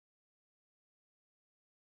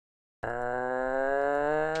And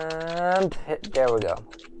there we go.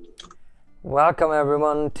 Welcome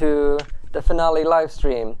everyone to the finale live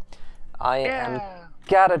stream. I am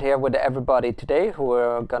gathered here with everybody today who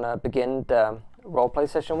we're gonna begin the roleplay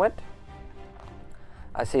session with.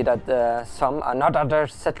 I see that some are not at their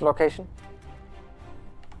set location.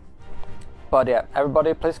 But yeah,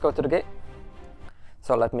 everybody please go to the gate.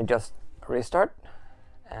 So let me just restart.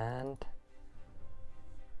 And...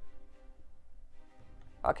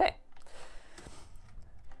 okay.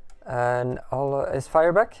 And all is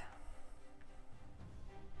fire back?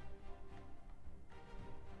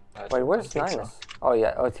 Wait, where's Ninus? So. Oh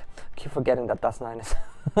yeah, I keep forgetting that that's Ninus.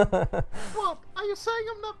 What? Are you saying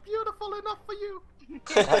I'm not beautiful enough for you?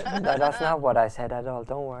 That's not what I said at all,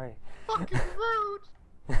 don't worry. Fucking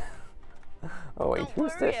rude! Oh wait,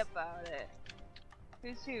 who's this? Don't worry about it.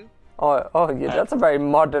 Who's who? Oh, yeah, that's a very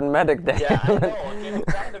modern medic there. Yeah, I know, I'm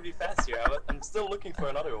trying to be fast here. I'm still looking for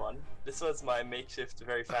another one. This was my makeshift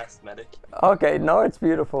very fast medic. Okay, no, it's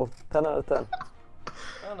beautiful. 10 out of 10.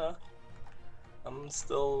 I know. I'm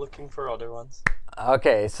still looking for other ones.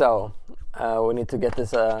 Okay, so we need to get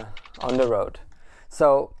this on the road.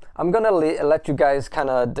 So I'm gonna let you guys kind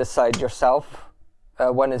of decide yourself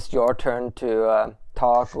when it's your turn to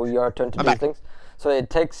talk or your turn to do things. So it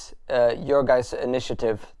takes your guys'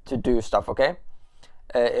 initiative to do stuff, okay?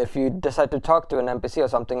 If you decide to talk to an NPC or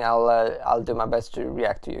something, I'll do my best to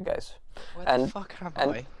react to you guys. Where the fuck am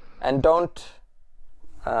I? And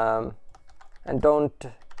don't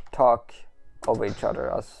talk over each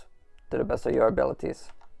other, as to the best of your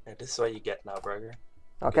abilities. Yeah, this is what you get now, Burger.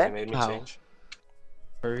 Okay. You made me change.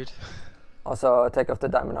 Rude. Also, take off the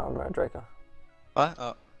diamond armor, Draco. What?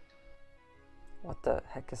 Oh. What the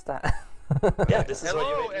heck is that? Yeah, this is what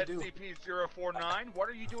you made me do. Hello, SCP-049. What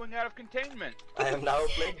are you doing out of containment? I am now a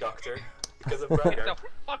plague doctor because of Get Burger. the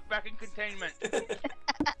fuck back in containment.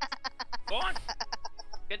 Go on.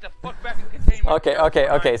 Get the fuck back in containment.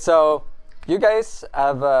 Okay. So you guys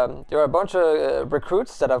have there are a bunch of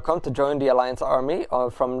recruits that have come to join the Alliance Army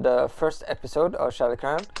from the first episode of Shadow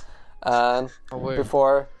Crown,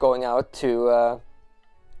 before going out to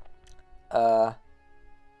the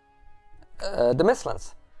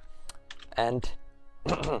Mistlands. And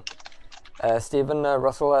Stephen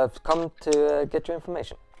Russell have come to get your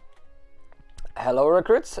information. Hello,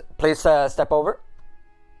 recruits. Please step over.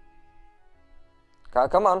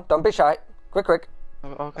 Come on, don't be shy. Quick.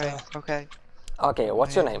 Okay. Okay,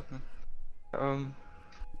 what's your name?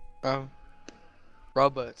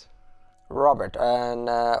 Robert. Robert. And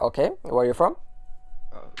okay, where are you from?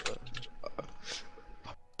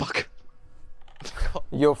 Fuck.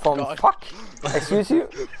 You're from God. fuck? Excuse you?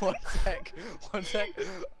 One sec.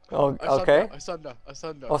 Oh, okay. Asunder.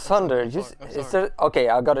 Oh, Sunder. Is there? Okay,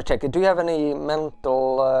 I gotta check it. Do you have any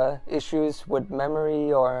mental issues with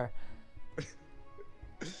memory or?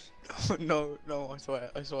 No, I swear.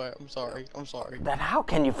 I'm sorry. Then how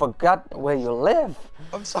can you forget where you live?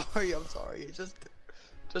 I'm sorry. It's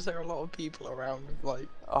just there are a lot of people around, like.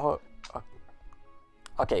 Oh.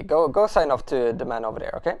 Okay, go sign off to the man over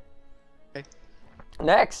there. Okay. Okay.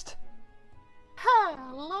 Next.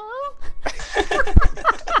 Hello?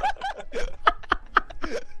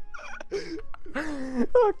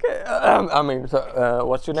 Okay. I mean, so,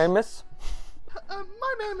 what's your name, miss?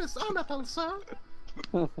 My name is Annabelle, sir.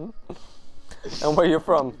 And where are you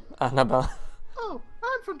from, Annabelle? Oh,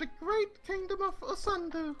 I'm from the great kingdom of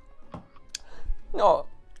Osandu. Oh,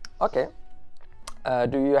 okay.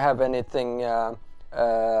 Do you have anything,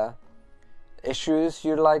 issues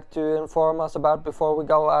you'd like to inform us about before we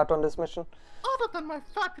go out on this mission? Other than my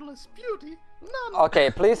fabulous beauty, none.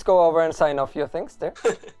 Okay, please go over and sign off your things there.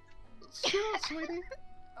 Sure, sweetie.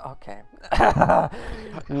 Okay.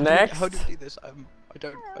 Next. How do we do this? I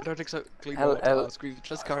don't exactly know what to ask. We've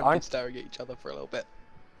just currently been staring at each other for a little bit.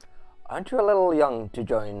 Aren't you a little young to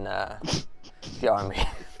join the army?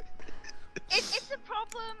 It's a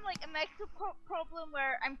problem, like a medical problem,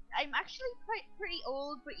 where I'm actually pretty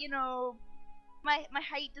old, but you know, my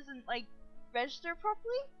height doesn't like register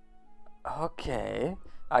properly. Okay.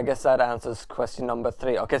 I guess that answers question number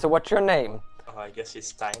 3. Okay, so what's your name? Oh, I guess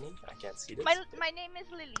he's tiny. I can't see this. My name is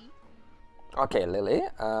Lily. Okay, Lily.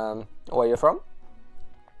 Where are you from?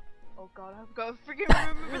 Oh god, I've got to freaking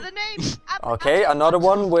remember the name. Okay, another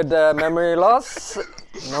one with memory loss.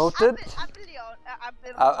 Noted.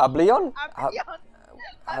 Ablion?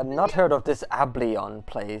 I've not heard of this Ablion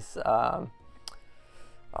place.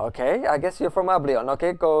 Okay, I guess you're from Ablion.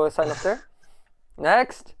 Okay, go sign up there.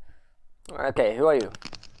 Next. Okay, who are you?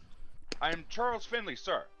 I am Charles Finley,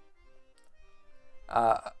 sir.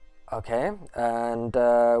 Okay, and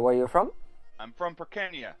where are you from? I'm from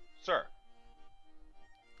Perkania, sir.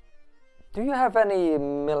 Do you have any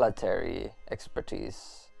military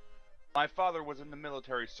expertise? My father was in the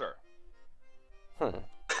military, sir.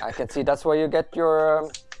 I can see that's where you get your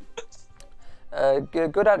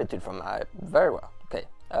good attitude from. Very well. Okay,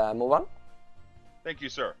 move on. Thank you,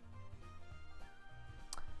 sir.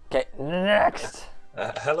 Okay, next.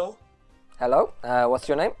 Hello. Hello. What's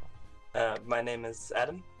your name? My name is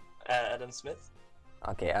Adam. Adam Smith.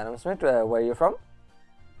 Okay, Adam Smith. Where are you from?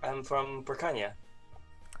 I'm from Burkania.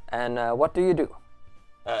 And what do you do?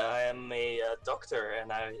 I am a doctor,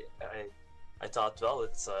 and I thought, well,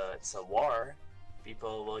 it's a war.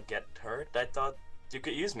 People will get hurt. I thought you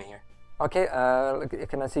could use me here. Okay.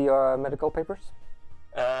 Can I see your medical papers?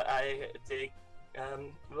 I take.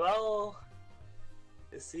 Well.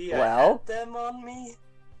 You see, I Well? had them on me,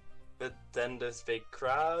 but then this big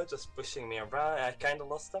crowd just pushing me around. I kind of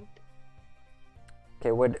lost them.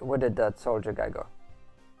 Okay. Where did that soldier guy go?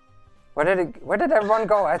 Where did everyone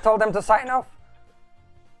go? I told them to sign off.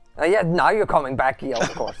 Yeah, now you're coming back here,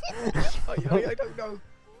 of course. I don't know.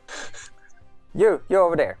 You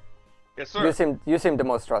over there. Yes, sir. You seem the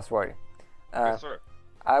most trustworthy. Yes, sir.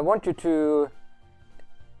 I want you to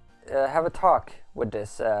have a talk with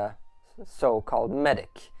this so-called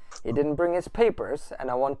medic. He didn't bring his papers,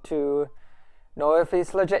 and I want to know if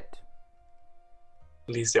he's legit.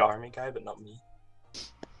 He's the army guy, but not me.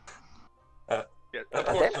 Yeah, of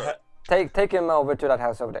course, sir. Take him over to that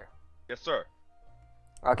house over there. Yes, sir.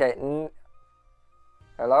 Okay.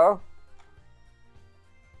 Hello?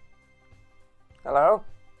 Hello?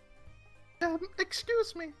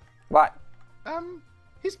 Excuse me. What?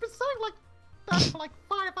 He's been saying like that for like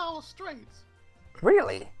 5 hours straight.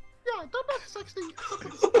 Really? Yeah, I don't know if it's actually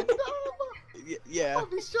something. Yeah. Oh,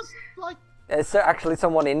 he's just like. Is there actually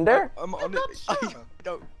someone in there? I'm on not it. sure. I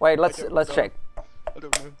don't. Wait, I let's don't know. check. I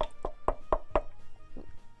don't know.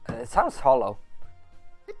 It sounds hollow.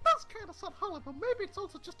 It does kind of sound hollow, but maybe it's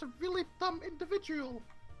also just a really dumb individual.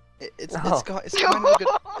 It's No. it's kind of a good.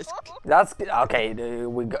 That's okay.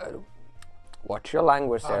 We go. Watch your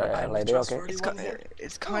language there, I'm lady. Okay. trustworthy.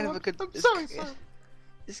 It's kind of a good. I'm it's sorry, ki- sir.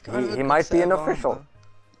 It's kind of a He good might be set an of official. armor.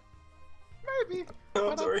 Maybe. Oh,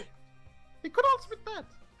 I'm but, sorry. He could also be dead.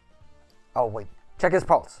 Oh wait, check his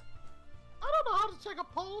pulse. I don't know how to check a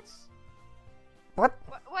pulse. What?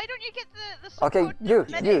 Why don't you get the support Okay, you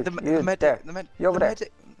medic? The there. medic. The med. You over the there.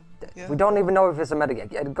 medic. Yeah. We don't even know if it's a medic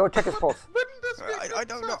yet. Yeah, go check his pulse. Wouldn't this be a good I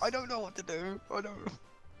don't know. test? I don't know what to do. I don't.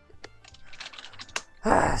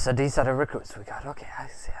 So these are the recruits we got. Okay, I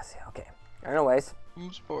see. Okay. Anyways,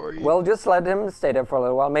 I'm sorry. we'll just let him stay there for a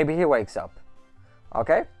little while. Maybe he wakes up.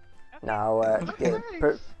 Okay? Now, yeah,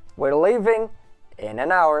 we're leaving in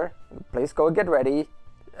an hour. Please go get ready.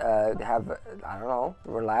 Have, I don't know,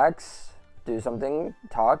 relax, do something,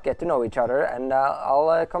 talk, get to know each other, and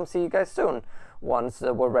I'll come see you guys soon once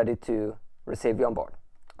we're ready to receive you on board.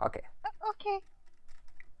 Okay. Okay.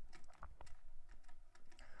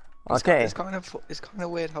 Okay. It's kind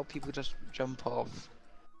of weird how people just jump off.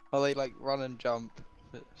 Or they like run and jump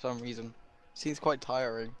for some reason. Seems quite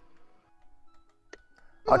tiring.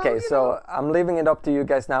 Okay, so I'm leaving it up to you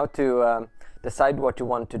guys now to decide what you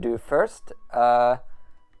want to do first.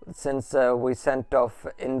 Since we sent off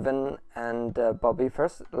Invin and Bobby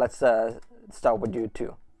first, let's start with you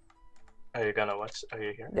two. Are you gonna watch? Are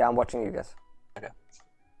you here? Yeah, I'm watching you guys. Okay.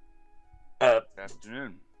 Good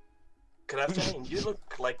afternoon. Good afternoon. You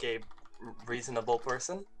look like a reasonable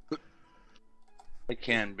person. It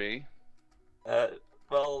can be.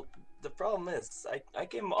 Well, the problem is, I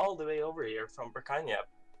came all the way over here from Burkania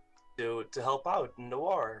to help out in the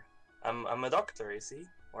war. I'm a doctor, you see,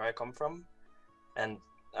 where I come from, and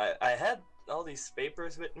I had all these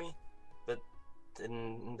papers with me, but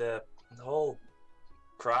in the whole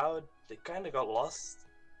crowd, they kind of got lost,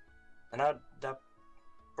 and now that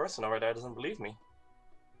person over there doesn't believe me.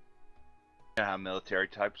 You know how military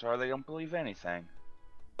types are, they don't believe anything.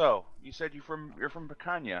 So, you said you're from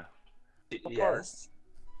Burkania. What part? Yes.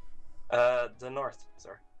 The north,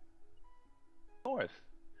 sir. North.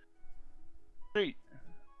 Street.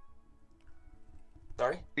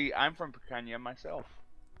 Sorry? See, I'm from Burkania myself.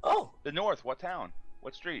 Oh, The north, what town?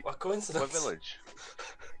 What street? what coincidence. What village?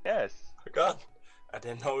 Yes. God, I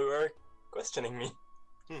didn't know we were questioning me.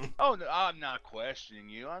 Oh, no, I'm not questioning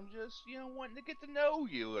you. I'm just, wanting to get to know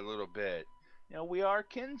you a little bit. We are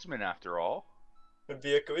kinsmen after all. It'd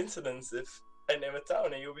be a coincidence if I name a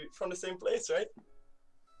town and you'll be from the same place, right?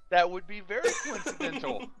 That would be very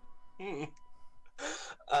coincidental.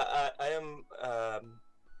 I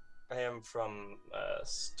am from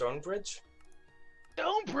Stonebridge.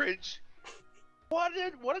 Stonebridge? What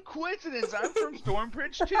a coincidence! I'm from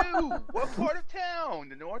Stormbridge too. What part of town?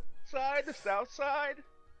 The north side, the south side?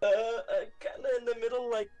 Kinda in the middle,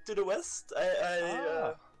 like to the west.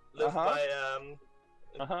 I live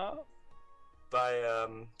by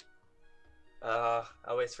I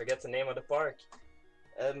always forget the name of the park.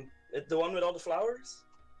 The one with all the flowers.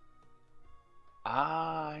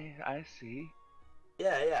 I see.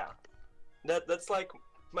 Yeah. That's like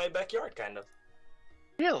my backyard, kind of.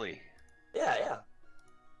 Really? Yeah.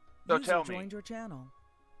 So User tell me, joined your channel.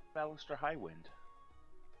 Alistair Highwind,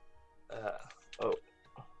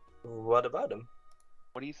 What about him?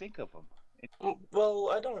 what do you think of him? Well,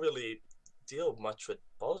 I don't really deal much with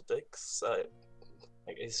politics.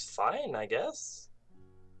 He's fine, I guess.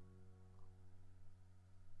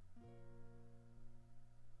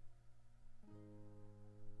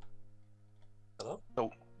 Hello?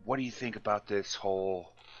 So, what do you think about this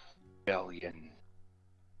whole rebellion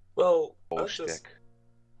Well, I bullshit? just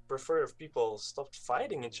prefer if people stopped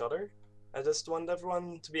fighting each other. I just want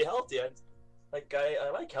everyone to be healthy. I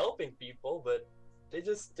like helping people, but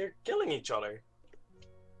they're killing each other.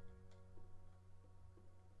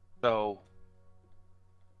 So,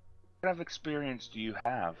 what kind of experience do you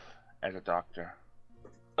have as a doctor?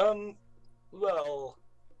 Well,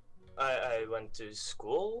 I went to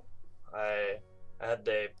school.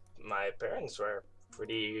 My parents were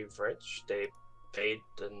pretty rich. They paid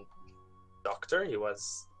a doctor. He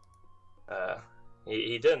was,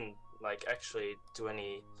 he didn't like actually do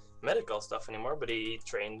any medical stuff anymore, but he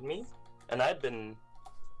trained me, and I'd been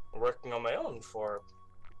working on my own for,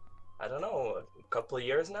 I don't know, a couple of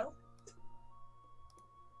years now.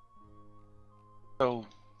 So,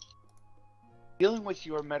 dealing with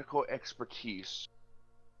your medical expertise,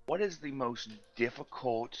 what is the most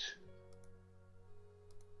difficult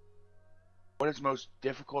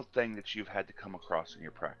thing that you've had to come across in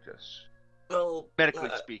your practice? Well, Medically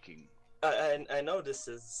speaking. I know this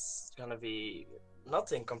is gonna be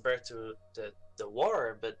nothing compared to the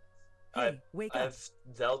war, but Hey, wake up. I've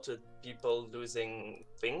dealt with people losing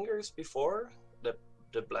fingers before.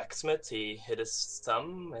 The blacksmith, he hit his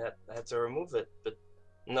thumb. I had to remove it, but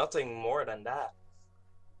nothing more than that.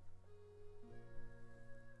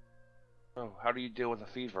 Oh, how do you deal with a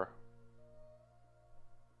fever?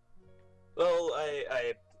 Well,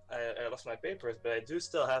 I lost my papers, but I do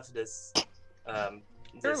still have this.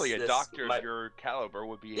 Surely a this- doctor my- of your caliber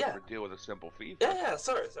would be able to deal with a simple fever. Yeah.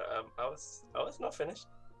 Sorry. I was not finished.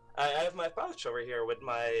 I have my pouch over here with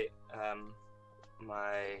my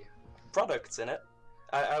my products in it.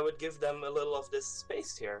 I would give them a little of this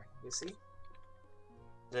space here. You see,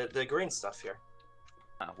 the green stuff here.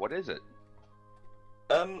 What is it?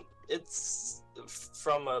 It's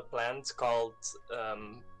from a plant called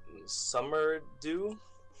summer dew.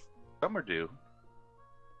 Summer dew.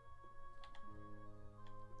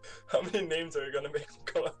 How many names are you gonna make me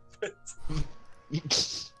come up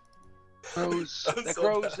with? Grows, I'm that so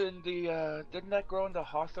grows bad. in the didn't that grow in the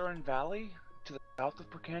Hawthorne Valley to the south of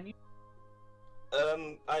Britannia?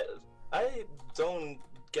 I don't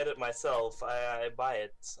get it myself. I buy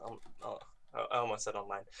it. I almost said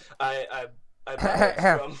online. I buy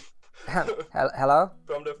it from Hello?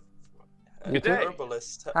 from the You too?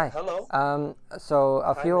 herbalist. Hi. Hello. So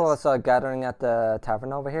a Hi, few of miss. us are gathering at the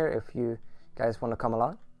tavern over here. If you guys want to come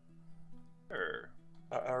along. Sure.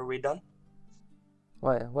 Are we done?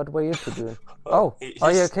 What were you two doing? Oh,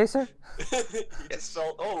 are you okay, sir? He just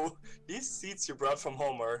felt. Oh, these seats you brought from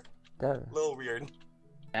home are There. a little weird.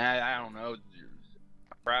 I don't know.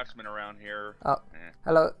 Craftsmen around here. Oh,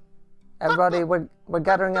 hello, everybody. We're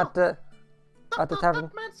gathering at the tavern.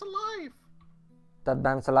 That man's alive. That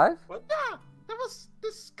man's alive? What? Yeah, there was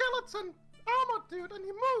this skeleton armor dude, and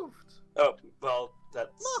he moved. Oh, well,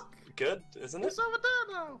 that's Look. good, isn't it? He's over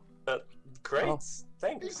there now. Great. Oh.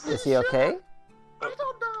 Thanks. Is he okay? I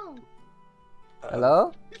don't know.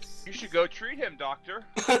 Hello? You should go treat him, doctor.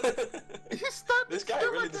 He's standing This guy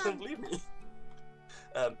still really again. doesn't believe me.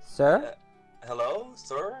 Sir? Hello,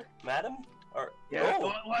 sir, madam, or Yeah.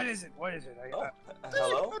 oh, What is it? What is it? oh,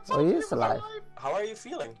 hello. I told Oh, he you is was alive. How are you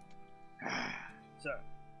feeling? So,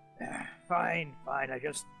 fine. I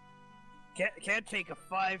just can't take a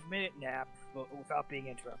 5-minute nap without being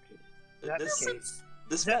interrupted. Is that This- the case?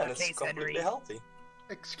 This that man the is case, completely Henry? healthy.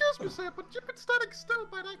 Excuse me, sir, but you've been standing still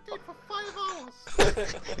by that gate for 5 hours.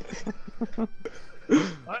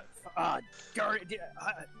 What?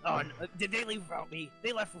 Did they leave without me?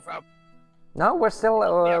 They left without. No, we're still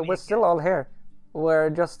Yeah, we're still all here. We're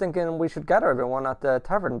just thinking we should gather everyone at the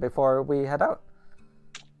tavern before we head out.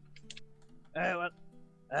 Yeah.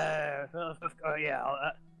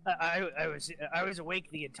 I was awake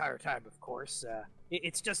the entire time, of course.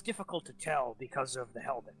 It's just difficult to tell because of the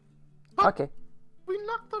helmet. Okay. We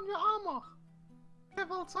knocked on your armor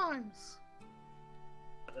several times.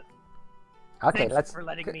 Okay, Thank you let's for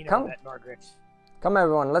letting me know come. that, Margaret. Come,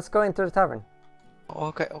 everyone. Let's go into the tavern.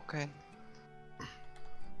 Okay, okay.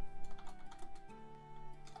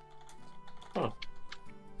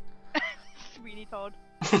 Sweeney Todd.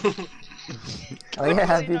 Oh yeah,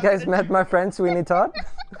 have you guys met my friend Sweeney Todd?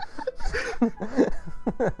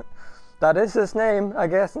 That is his name, I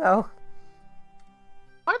guess now.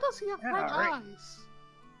 Why does he have Yeah, red right. eyes?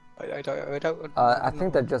 I don't. I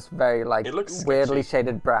think they're just very like It looks weirdly sketchy.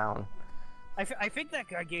 shaded brown. I think that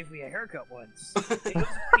guy gave me a haircut once. It was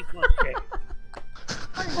pretty close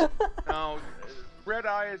shave. No, red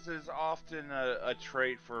eyes is often a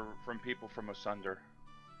trait from people from Asunder.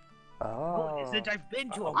 Oh, Since I've been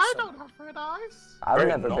to a I don't have red eyes. I've Very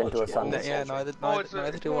never been to a knowledgeable. Sunday. Yeah, neither, Oh, neither, it's neither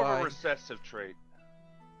it's do more of I. a recessive trait.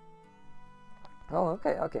 Oh,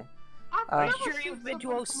 okay, okay. I've Uh, never Sure seen you've been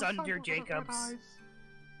to someone from Osunder, Asunder with red Jacobs? eyes.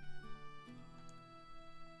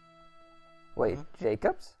 Wait,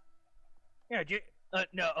 Jacobs? Yeah,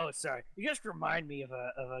 no, oh, sorry. You just remind me of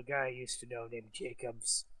a guy I used to know named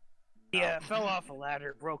Jacobs. He fell off a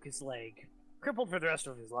ladder, broke his leg, crippled for the rest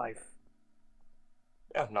of his life.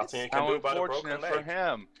 Yeah, nothing you can How do about a broken unfortunate leg. for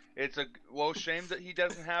him. It's a shame that he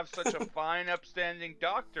doesn't have such a fine, upstanding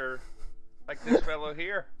doctor like this fellow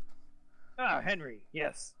here. Ah, Henry,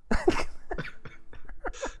 yes.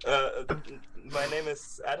 My name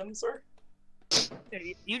is Adam, sir.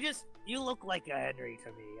 You look like a Henry to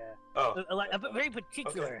me. Oh. A very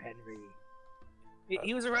particular Henry.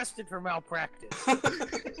 He was arrested for malpractice.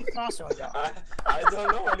 Also a doctor. I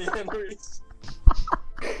don't know any Henrys.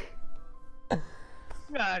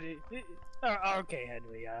 Okay,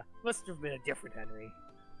 Henry. Must have been a different Henry.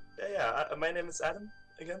 Yeah. My name is Adam.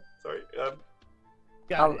 Again, sorry.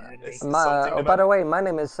 Got it, Henry. Something about- By the way, my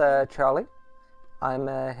name is Charlie. I'm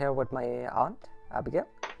here with my aunt, Abigail.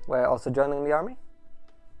 We're also joining the army.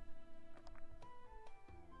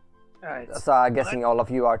 Alright. So I'm guessing all of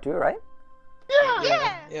you are too, right?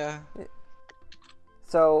 Yeah.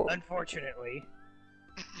 So, Unfortunately.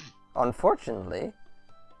 unfortunately,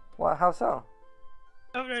 well, how so?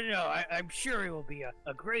 Oh, no. I'm sure it will be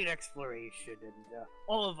a great exploration, and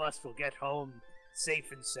all of us will get home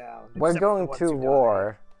safe and sound. We're except for going the ones to who died.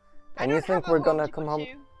 war, I and you don't think have a we're gonna home to come go home?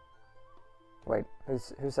 to. Wait,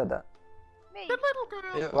 who said that? Me. The little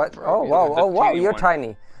girl. Yeah, What? Oh, probably wow, the oh, wow, teeny you're one.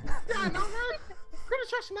 tiny. Yeah, I know, right? Pretty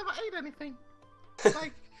sure she never ate anything.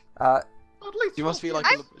 Like, Uh, at least She must be like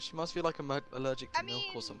I'm- she must be like allergic to I milk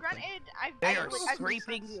mean, or something. granted, They are I've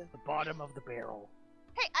scraping the bottom of the barrel.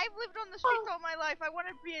 Hey, I've lived on the streets all my life. I want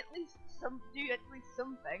to be do at least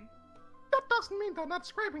something. that doesn't mean they're not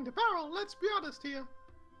scraping the barrel. Let's be honest here.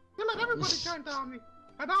 You let everybody join the army.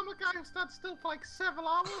 And I'm a guy who stands still for like several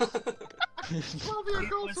hours. 12-year-old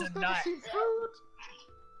girl was who's a never night. seen food.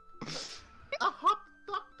 A hot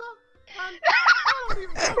doctor. And I don't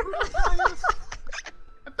even know who this guy is.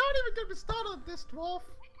 And don't even get me started on this dwarf.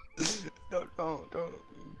 Don't.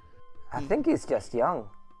 I think he's just young.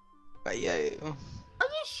 Yeah. Are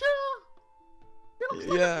you sure? He looks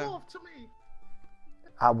like Yeah. a dwarf to me.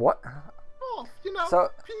 What? Dwarf, you know. So,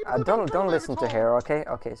 people that don't come listen to very her, okay?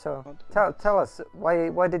 Okay, so tell us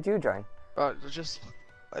why did you join? Right, just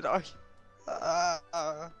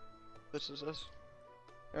this is us.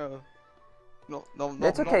 No.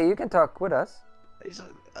 It's okay, you can talk with us. It's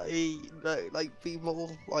like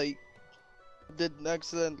people like did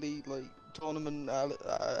accidentally like tournament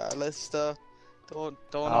Alistair. Oh,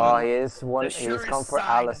 Tournament. he is one. The He's surest come for sign of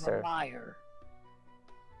a Alistair. liar.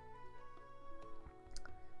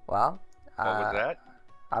 Well, What was that?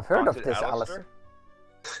 I've heard of Haunted this Alistair?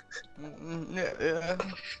 Alistair.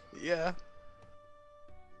 Yeah.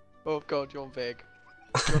 Oh god, you're big.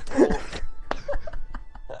 You're tall.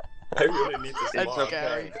 I really need this It's log.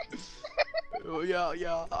 okay. Oh,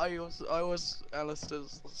 yeah. I was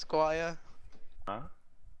Alistair's squire. Huh?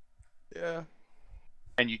 Yeah.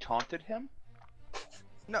 And you taunted him?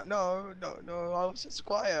 No. I was a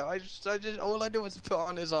squire. I just all I did was put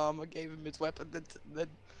on his armor, gave him his weapon,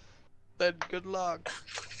 then good luck.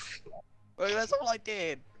 Well, that's all I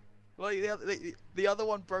did. Like the other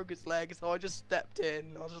one broke his leg, so I just stepped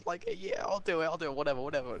in. I was just like, yeah, I'll do it,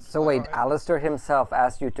 whatever. It's So like, wait, alright. Alistair himself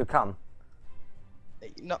asked you to come.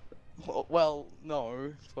 No, well,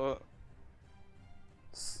 no, but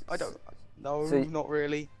I don't. No, So not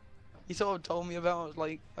really. He sort of told me about it. I was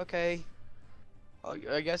like, okay,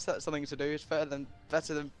 I guess that's something to do. It's better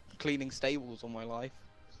than cleaning stables all my life.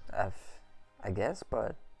 I guess,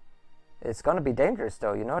 but it's gonna be dangerous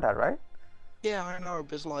though. You know that, right? Yeah, I know,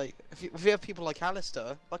 but it's like if you have people like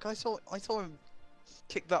Alistair, like I saw him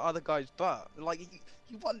kick that other guy's butt. Like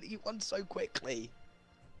he won so quickly.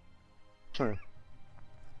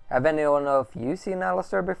 Have anyone of you seen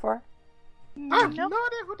Alistair before? I have no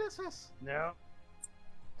idea who this is. No.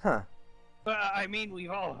 Huh. But I mean,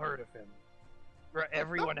 we've all heard of him. Right,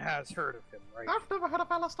 everyone has heard of him, right? I've never heard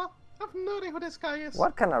of Alistair. I've no idea who this guy is.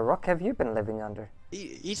 What kind of rock have you been living under?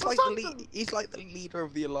 He's What's like up, he's like the leader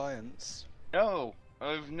of the Alliance. No,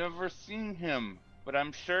 I've never seen him, but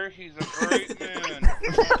I'm sure he's a great man.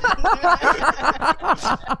 You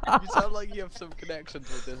sound like you have some connections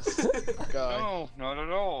with this guy. No, not at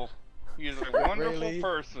all. He's a wonderful Really?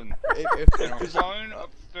 person and a fine,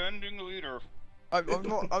 upstanding leader. I'm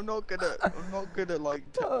not good at like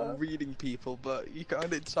reading people, but you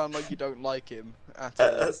kind of sound like you don't like him at all.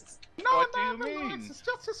 No, What do no, you relax, mean? it's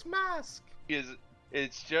just his mask.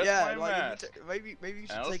 It's just Yeah, my like mask. maybe you should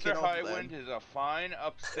take Alistair it off Highwind then. is a fine,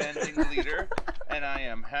 upstanding leader, and I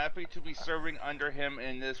am happy to be serving under him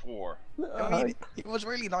in this war. I mean, he was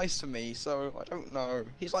really nice to me, so I don't know.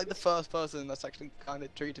 He's like the first person that's actually kind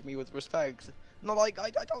of treated me with respect. Not like I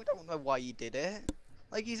don't know why he did it.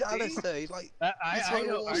 Like he's Alistair. He's like he's so I don't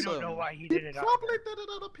know awesome. why he He did it. probably did it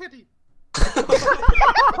out of pity.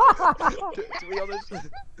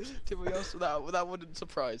 to be honest, that wouldn't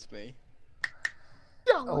surprise me.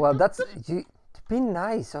 Yeah, like, Well, that's you. Be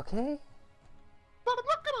nice, okay? But I'm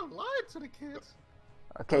not gonna lie to the kids.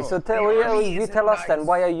 Okay, Oh. so The army you isn't tell us then. nice.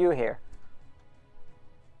 Why are you here?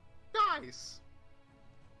 Guys,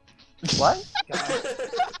 What?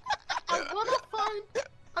 I wanna find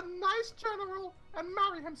a nice general and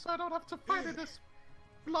marry him so I don't have to fight in this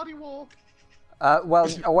bloody war. Well,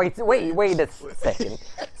 wait a second.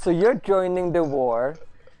 So you're joining the war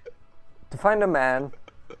to find a man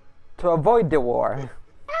to avoid the war.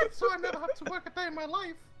 And so I never have to work a day in my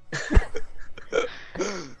life.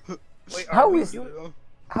 Wait, How is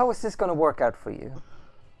this gonna work out for you?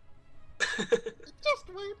 Just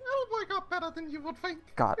wait, it'll work out better than you would think.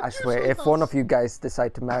 God, I It swear, usually if one of does. you guys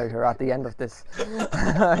decide to marry her at the end of this,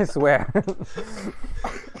 I swear.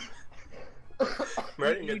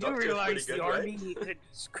 Marrying a You do doctor is realize pretty good, the right? army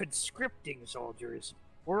conscripting soldiers.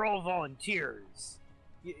 We're all volunteers.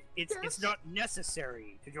 It's Yes. not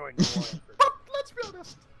necessary to join the war effort. But let's be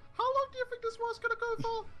honest, how long do you think this war's gonna go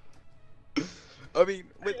for? I mean,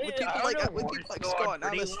 with I people don't like know, with wars people like go on Scott and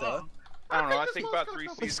pretty Alistair. long. I don't know, I this think war's about gonna 3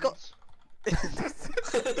 go for- With Scott- seasons.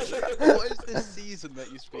 What is this season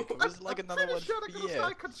that you speak of? Is it like I'm another pretty one sure they're per gonna year?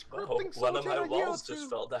 start Oh, conscripting one of soldiers my in a year or walls just two.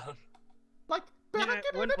 fell down. Like, Yeah, better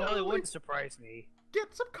get in well, it early, wouldn't surprise me.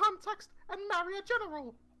 get some context, and marry a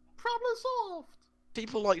general. Problem solved.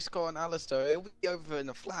 People like Scott and Alistair, it'll be over in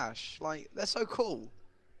a flash. Like, they're so cool.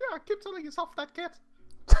 Yeah, keep telling yourself that, kid.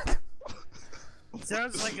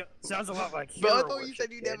 Sounds a lot like But I hero thought you said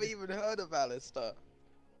worship, you never kid. even heard of Alistair.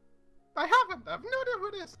 I haven't. I've no idea who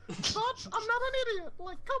it is. But I'm not an idiot.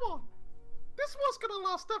 Like, come on. This war's gonna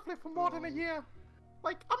last definitely for more than a year.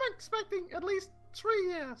 Like, I'm expecting at least 3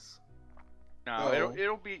 years. No, Oh.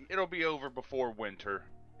 it'll be over before winter.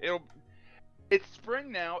 It's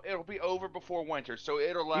spring now. It'll be over before winter, so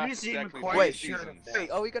it'll last seem exactly quite 3 Wait, sure of seasons. that.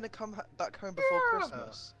 Wait, are we gonna come back home before Yeah.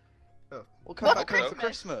 Christmas? Oh. We'll come What back home for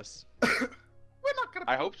Christmas? Christmas. We're not gonna.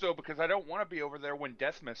 I hope so because I don't want to be over there when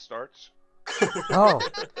Deathmas starts. Oh,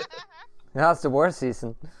 that's the worst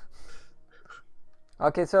season.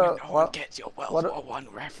 Okay, so no one gets your World what- War One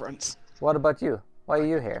reference. what about you? Why are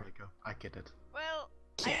you here? I get it. Well,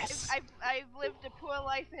 Yes. I've lived a poor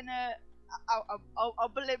life in a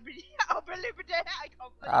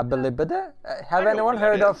Abilibida? Have I know anyone what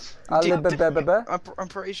heard that of Alibaba? I'm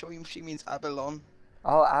pretty sure she means Abalon.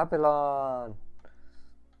 Oh, Abilon.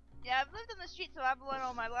 Yeah, I've lived on the streets of Avalon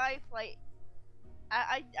all my life. Like,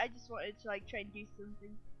 I just wanted to like try and do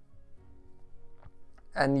something.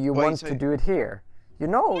 And you Wait, want so- to do it here? You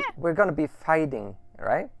know Yeah. we're gonna be fighting,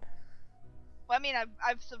 right? Well, I mean,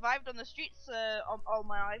 I've survived on the streets all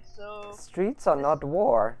my life, so. Streets are not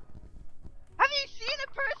war. Have you seen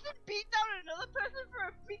a person beat down another person for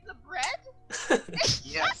a piece of bread?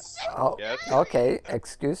 Yes. Oh, Yes. okay.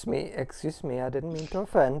 Excuse me. I didn't mean to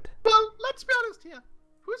offend. Well, let's be honest here.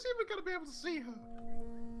 Who's even gonna be able to see her?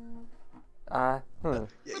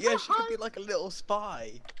 Yeah, she could be like a little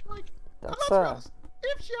spy. Like, and That's let's be honest.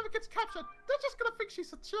 If she ever gets captured, they're just gonna think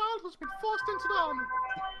she's a child who's been forced into the army.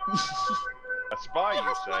 A spy,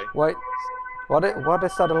 you say? Wait. What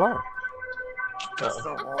is that alarm?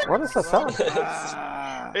 What is that sound?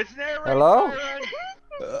 It's narrated. Hello? siren!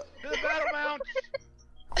 To the battle mount.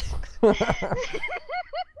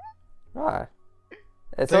 Ah,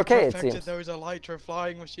 it's They okay. It perfected seems those Elytra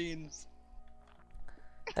flying machines.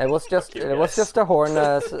 it was just a horn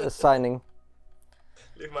signing.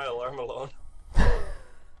 Leave my alarm alone.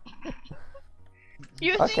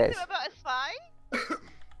 You were Okay. thinking about a spy?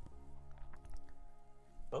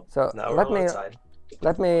 Oh, So now we're let all me outside.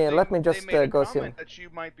 let me just they made a go see. comment that you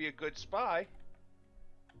might be a good spy.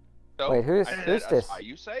 So, Wait, who's I said, this? "A spy,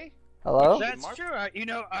 you say? Hello? That's true. You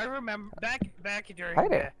know, I remember back during. Hi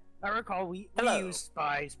there. I recall we used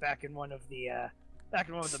spies back in one of the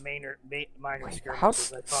minor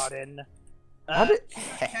skirmishes I fought in. How did-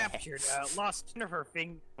 Captured, lost 10 of her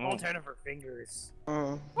all 10 of her fingers.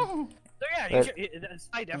 Oh. So yeah,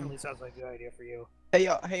 spy definitely sounds like a good idea for you.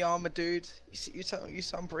 Hey, Armor dude. You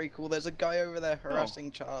sound pretty cool. There's a guy over there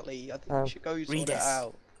harassing Charlie. I think you should go sort it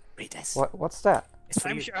out. Read this. What's that?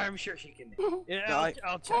 I'm sure she can. Yeah,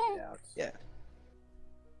 I'll check it out. Yeah.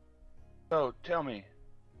 So, tell me.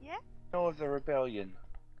 Yeah? Know of the rebellion?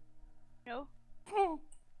 No. If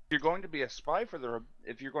you're going to be a spy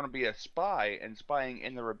if you're going to be a spy and spying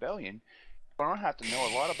in the rebellion, you don't have to know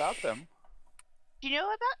a lot about them. Do you know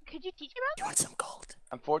about? Could you teach me about? You want some gold?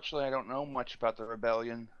 Unfortunately, I don't know much about the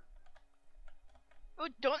rebellion. Oh,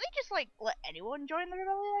 don't they just like let anyone join the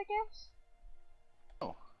rebellion? I guess.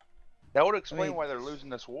 Oh, that would explain I mean- why they're losing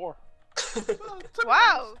this war. Well, to be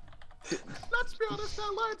Wow. honest- Let's be honest, the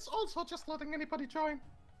Alliance also just letting anybody join.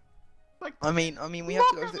 Like, I mean, we have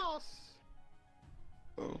to look go at through. us.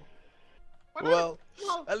 Oh. But Well,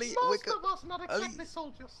 well, at least most of us not exactly least-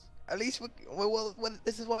 soldiers. At least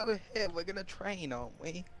this is why we're here. We're gonna train, aren't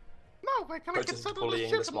we? No, we're gonna Or get just set on a bullying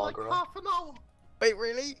ship the in small like girl. half an hour. Wait,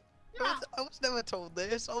 really? Yeah. I was never told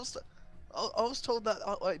this. I was told that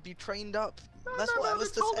I'd be trained up. No, That's no, what no,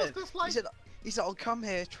 Alistair they told us said. this, like- He said I'll come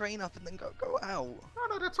here, train up, and then go out.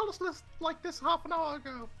 No, they told us this like this half an hour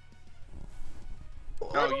ago. No,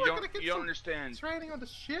 Maybe you we're don't. gonna get You don't some understand. training on the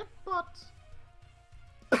ship, but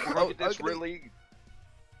We're gonna get this okay.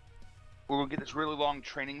 We're gonna get this really long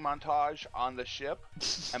training montage on the ship,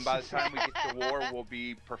 and by the time we get to war, we'll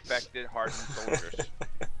be perfected, hardened soldiers.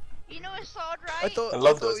 You know a sword, right? I thought I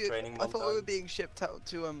love thought those we- training I thought we were montages. being shipped out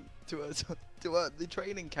to the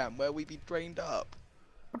training camp where we'd be trained up.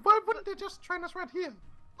 why wouldn't they just train us right here?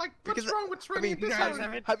 Like, what's Because, wrong with training mean, in You this guys area?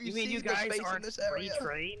 haven't? Have you mean seen you the guys space in aren't this area?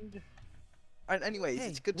 pre-trained? And anyways, Hey,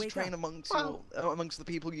 it's good to wake train up. amongst Well- amongst the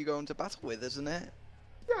people you go into battle with, isn't it?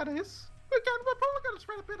 Yeah, it is. We're probably gonna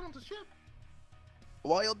train a bit on the ship.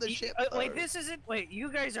 Why on the ship? Wait, though? this isn't. Wait, you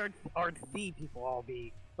guys aren't the people. I'll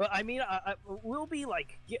be. Well, I mean, we'll be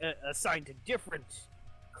like assigned to different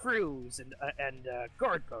crews and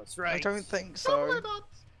guard posts, right? I don't think Probably so. not.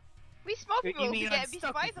 We smoke You people mean to I'm get to be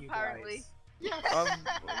stuck spies, with you apparently. guys? Yeah.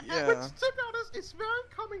 Which, Yeah. to be honest, it's very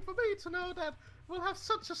coming for me to know that we'll have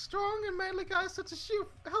such a strong and manly guy such as you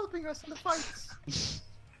helping us in the fights.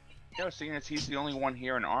 You know, seeing as he's the only one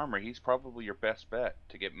here in armor, he's probably your best bet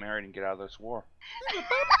to get married and get out of this war. Yeah,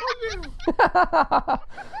 but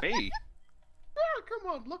you. Me? Yeah,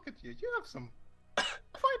 come on, look at you. You have some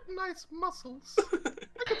quite nice muscles.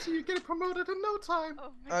 I can see you getting promoted in no time.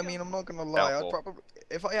 Oh my I God. mean, I'm not gonna lie. I'd Doubtful. probably,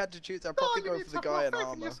 if I had to choose, I'd No, probably you go need for to the have guy more in faith in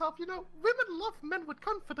armor. yourself. You know, women love men with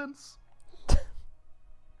confidence.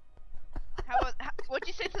 What'd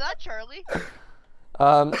you say to that, Charlie?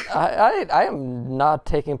 I am not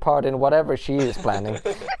taking part in whatever she is planning.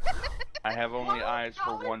 I have only Well, eyes for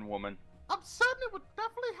Charlie? one woman. I'm certain it would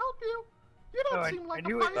definitely help you. You don't Oh, seem like and a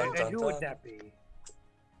who, fighter. and who would that be?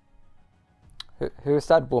 Who is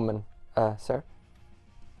that woman, sir?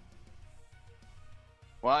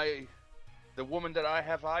 Why, the woman that I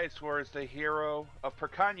have eyes for is the hero of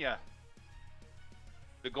Pircania.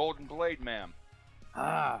 The Golden Blade, ma'am.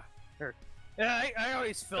 Ah, her. Yeah, I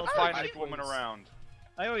always felt The her finest hype woman was- around.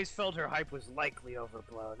 I always felt her hype was likely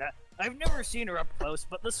overblown. I've never seen her up close,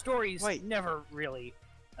 but the stories Wait. never really.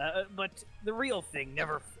 But the real thing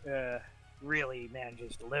never really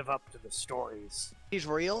manages to live up to the stories. He's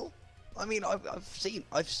real. I mean,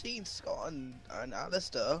 I've seen Scott and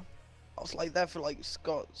Alistair. I was like there for like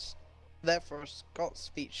Scott's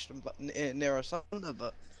speech near Asunder,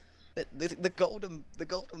 but the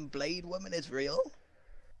golden blade woman is real.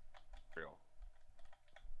 Real.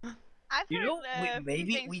 I've You heard, know, a few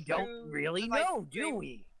maybe things we don't through really the live know, do stream.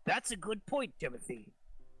 we? That's a good point, Timothy.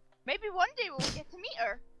 Maybe one day we'll get to meet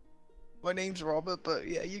her. My name's Robert, but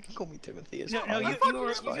yeah, you can call me Timothy as No, well. no, you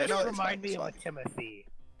It's fine, just no, it's remind fine, me it's of a fine. Timothy.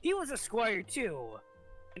 He was a squire too,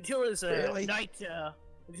 until his Really? knight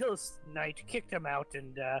kicked him out,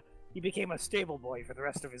 and he became a stable boy for the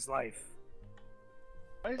rest of his life.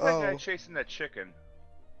 Why is that guy Oh. chasing that chicken?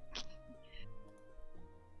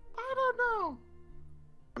 I don't know.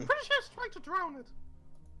 I'm pretty sure he's trying to drown it.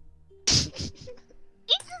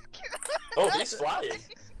 Oh, he's flying.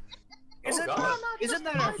 Isn't, Oh, God. isn't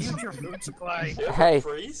that our future food supply? You have Hey. a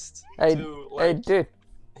priest Hey, to, hey, like, dude.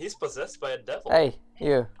 he's possessed by a devil. Hey,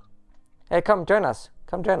 you. Hey, come join us.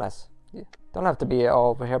 Come join us. You don't have to be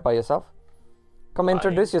all over here by yourself. Come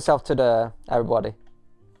introduce yourself to the everybody.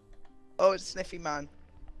 Oh, it's Sniffy Man.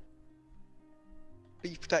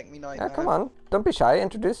 Please protect me, Nightman. Yeah, come on. Don't be shy.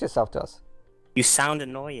 Introduce yourself to us. You sound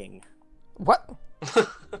annoying. What?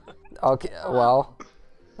 Okay, well,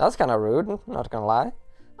 that's kind of rude. Not gonna lie.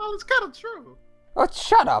 Oh, it's kind of true. Oh,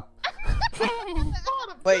 shut up.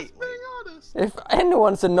 Wait. Being honest. If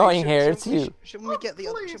anyone's annoying here, it's you. Shouldn't we get the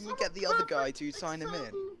other? Please, Shouldn't we I'm get the a other guy perfect to sign him in?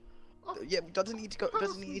 example of Yeah, doesn't he need to go?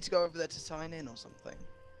 Doesn't he need to go over there to sign in or something?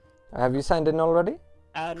 Have you signed in already?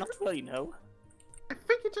 Not really, no. I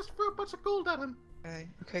think you just threw a bunch of gold at him.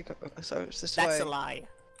 Okay. So it's this That's way. a lie.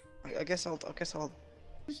 I guess I'll.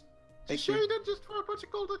 You Thank sure you. you didn't just throw a bunch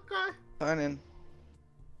of gold at the guy? Sign in.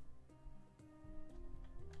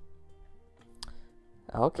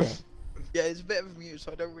 Okay. Yeah, it's a bit of a mute,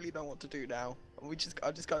 so I don't really know what to do now. I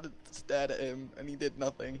just kind of stared at him, and he did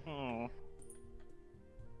nothing.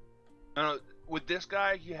 No, with this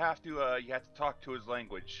guy, you have to talk to his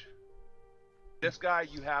language. This guy,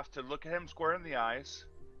 you have to look at him square in the eyes,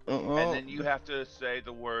 and then you have to say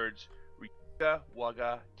the words Rika,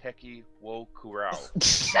 Waga, Teki, Wo, Kurao.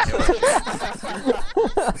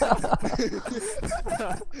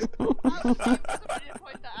 Somebody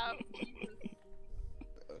point that out.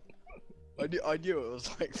 I knew it was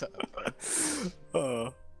like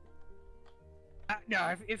that.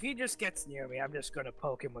 No, if he just gets near me, I'm just gonna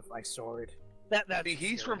poke him with my sword. That's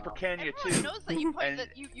He's from Percania Everyone too. knows that you point and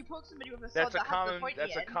that you poke somebody with a sword That's a that has the common pointy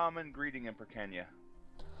that's a end. common greeting in Percania.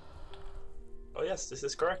 Oh yes, this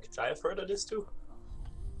is correct. I have heard of this too.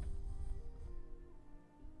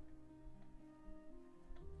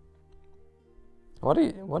 What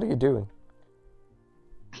are you doing?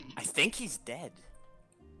 I think he's dead.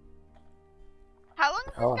 How long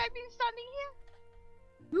has Oh. this guy been standing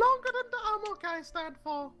here? Longer than the armor guy stand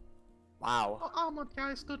for. Wow. Or armored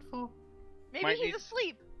guy stood for. Maybe Might he's need-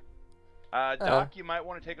 asleep. Doc, you might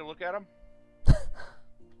want to take a look at him.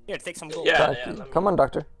 Here, take some gold. Yeah, Doc, yeah. Let me, come on,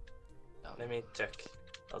 doctor. Let me check.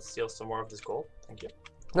 I'll steal some more of this gold. Thank you.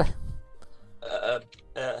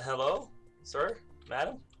 Hello, sir,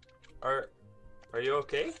 madam. Are you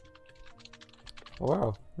okay?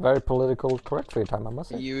 Wow, very political correct for your time, I must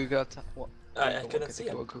say. You got what? I couldn't see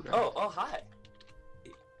him. Oh, hi.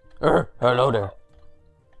 Hello there.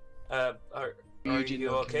 Are you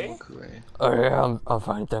okay? Oh yeah, I'm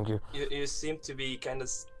fine, thank you. You seem to be kind of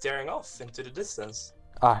staring off into the distance.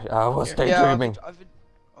 I was Yeah, daydreaming.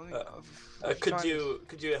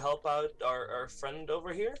 Could you help out our friend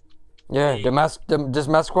over here? Yeah, this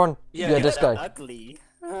mask one? Yeah, this guy. Ugly.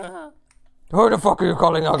 Who the fuck are you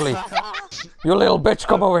calling ugly? You little bitch,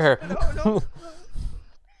 come over here.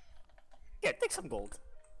 Yeah, take some gold.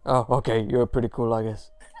 Oh, okay, you're pretty cool, I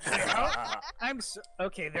guess.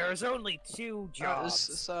 Okay. There's only 2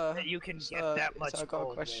 jobs that you can get that much I got a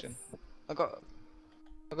gold question. with. I got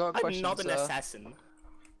a I'm question. not an sir. assassin.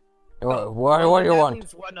 What do you That want?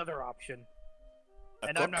 leaves one other option, A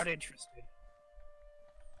and I'm cook? not interested.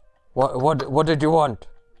 What did you want?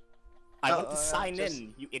 I want to just- sign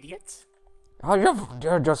in, you idiot. Oh,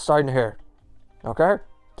 you're just sign here. Okay,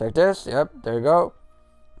 take this. Yep, there you go.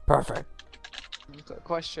 Perfect. I've got a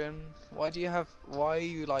question. Why are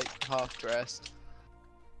you like half dressed?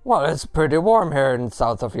 Well, it's pretty warm here in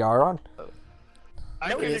south of Yaron. I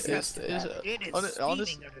No, can it attest to is- that. It is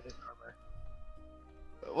honest- steaming under this armor.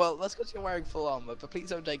 Well, that's because you're wearing full armor, but please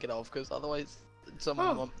don't take it off, because otherwise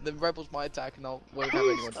the rebels might attack and won't have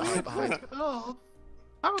anyone to hide behind. Take it off.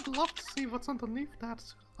 I would love to see what's underneath that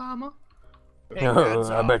armor. Hey, hands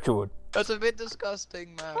I off. bet you would. That's a bit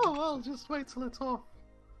disgusting, man. Oh well, just wait till it's off.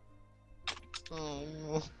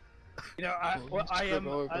 Oh. You know, I Just am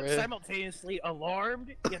go over it. simultaneously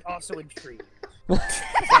alarmed yet also intrigued.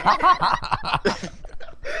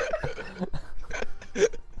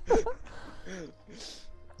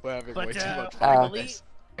 We're having But way too much I fun with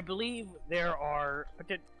believe this. there are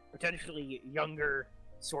potentially younger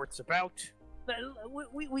sorts about. But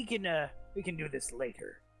we can do this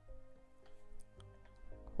later.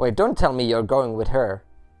 Wait, don't tell me you're going with her.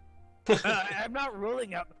 I'm not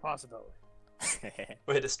ruling out the possibility.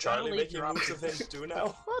 Wait, is Charlie leave making your moves of him too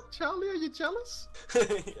now? What, Charlie? Are you jealous? Yeah,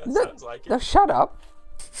 No, sounds like No, it. shut up.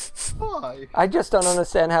 Why? I just don't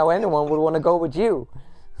understand how anyone would want to go with you.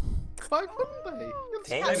 Why wouldn't they? It's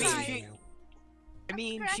Thank I fine.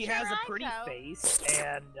 mean, you. she Scratch has your a pretty eyes out. face,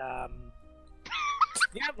 and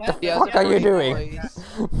yeah, The fuck are you doing?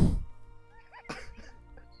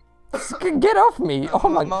 Get off me! Oh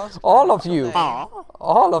my! All of you! Aw,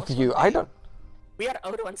 All of you! I don't. we are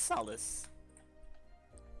Odo and Solus.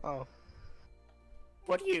 Oh,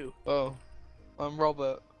 What are you? oh, I'm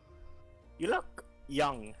Robert. You look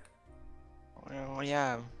young. Oh, I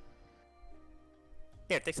am.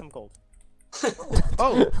 Here, take some gold.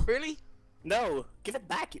 Oh, really? No, give it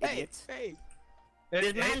back, you idiot. Hey.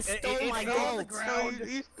 This man stole my fell on the gold. ground. No,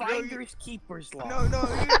 you- Finders keepers law. No, no.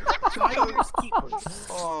 Finders keepers.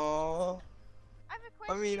 Aww. I have a I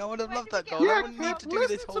question. mean, I would have Where loved do we that get gold. I Yeah, wouldn't need to do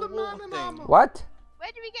listen this to whole the war man in thing. armor. What?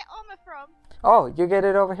 Where do we get armor from? Oh, you get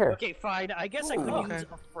it over here. Okay, fine. I guess I Ooh, could okay. use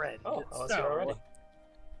a friend. Oh, I was so, here already.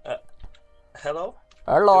 Hello?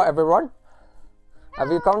 Hello, everyone.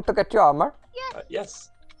 Have you come to get your armor? Yes.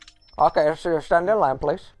 Okay, so you stand in line,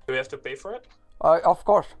 please. Do we have to pay for it? Of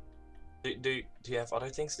course. Do you have other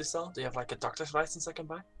things to sell? Do you have like a doctor's license I can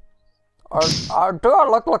buy? Do I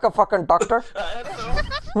look like a fucking doctor? I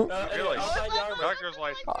don't know. Really? I'll buy the armor. Doctor's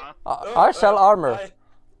license, huh? I sell armor.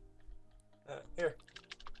 Here.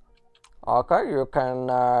 Okay, you can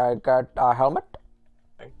get a helmet.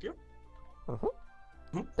 Thank you.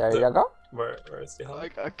 There you go. Where is the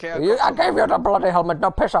helmet? Okay, I gave you the bloody helmet.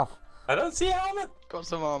 Now piss off. I don't see a helmet. Got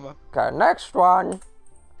some armor. Okay, next one.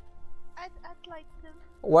 I'd like them.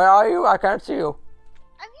 Where are you? I can't see you.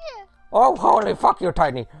 I'm here. Oh, holy fuck, you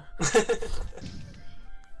tiny. Do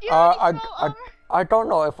you have any small armor? I don't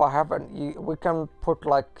know if I have any. We can put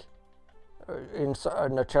like in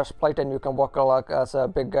a chest plate, and you can walk like as a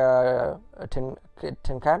big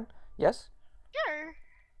tin can. Yes. Sure.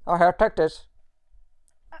 Oh, here, take this.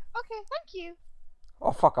 Okay, thank you.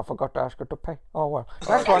 Oh fuck! I forgot to ask you to pay. Oh well.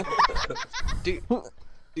 Next one.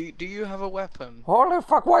 Do you have a weapon? Holy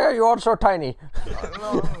fuck! Why are you all so tiny? I don't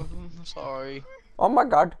know. I'm sorry. Oh my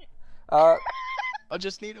god. I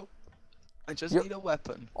just need a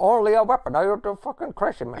weapon. Only a weapon? Are you the fucking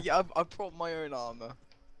crazy man? Yeah, I brought my own armor.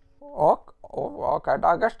 Oh, okay.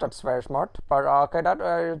 I guess that's very smart. But okay,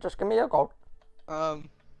 that just give me your gold.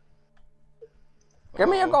 Give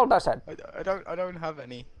me your gold, I said. I don't have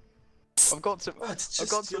any. I've got some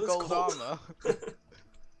gold armor.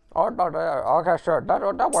 Oh no, okay, sure.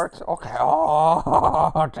 That works. Okay.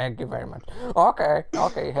 Oh, thank you very much. Okay,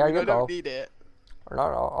 here you I go. don't need it. No,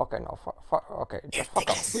 okay, no, okay, just fuck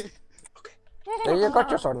off. There you got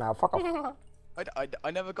your sword now. Fuck off.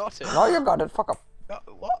 I never got it. No, you got it. Fuck off.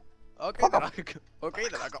 What? Okay,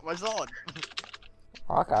 then I got my sword.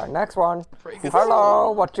 Okay, next one. Pretty good.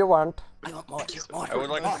 Hello, what you want? I want more. I would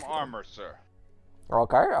like some armor, sir.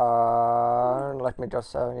 Okay, let me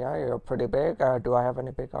just, yeah, you're pretty big. Do I have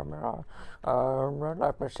any big armor?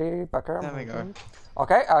 Let me see, back here. There we go.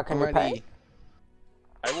 Okay, can you I'm pay? ready.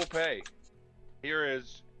 I will pay. Here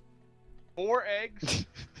is 4 eggs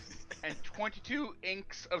and 22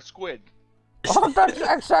 inks of squid. Oh, that's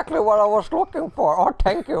exactly what I was looking for. Oh,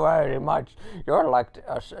 thank you very much. You're like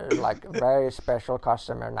very special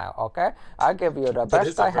customer now. Okay, I'll give you the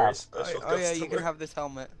best I have. Oh yeah, you can have this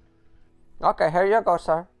helmet. Okay, here you go,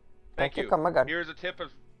 sir. Thank you. Come again. Here's a tip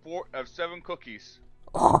of 7 cookies.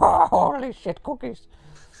 Oh, holy shit, cookies.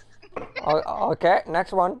 Okay,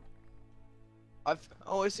 next one.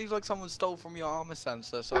 It seems like someone stole from your armor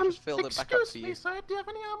sensor, so I just filled it back up for you. Excuse me, sir. Do you have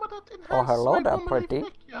any armor that enhances Oh, hello my there, womanly pretty.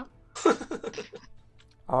 figure?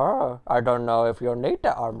 Oh, I don't know if you need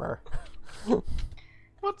the armor.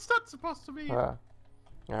 What's that supposed to be?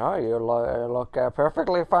 No, you look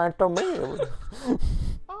perfectly fine to me.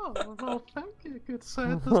 Oh, well, thank you, good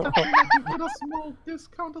sir. Does that mean I can get a small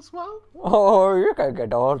discount as well? Oh, you can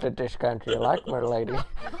get all the discount you like, my lady.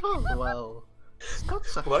 Oh, well.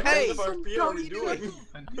 That's a What Hey, kind of RP are we doing?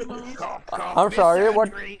 I'm sorry,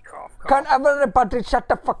 what? Can everybody shut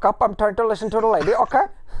the fuck up? I'm trying to listen to the lady, okay?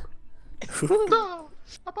 No,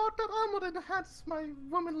 about that armor that enhances my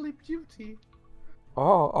womanly beauty.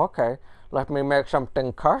 Oh, okay. Let me make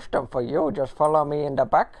something custom for you. Just follow me in the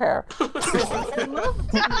back here. I'm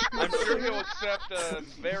sure he'll accept a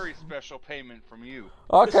very special payment from you.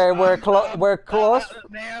 Okay, we're close.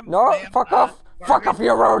 No, fuck off. Fuck off,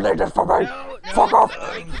 you're ruining this for me. Fuck off.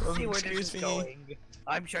 I can see where this is going.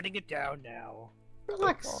 I'm shutting it down now.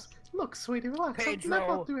 Relax. Look, sweetie, relax. I Pedro,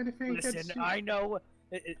 cannot do anything against listen, you. I know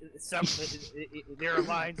there are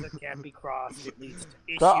lines that can't be crossed. It leads to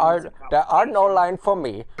issues. There are no lines for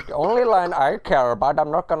me. The only line I care about, I'm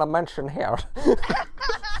not gonna mention here.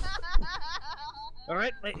 All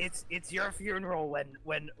right, it's your funeral when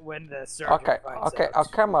the sergeant finds out.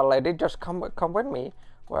 Okay, my lady, just come with me.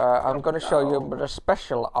 I'm gonna show you the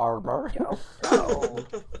special armor. Are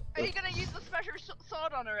you gonna use the special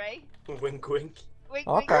sword on her, eh? Wink, wink. Wink,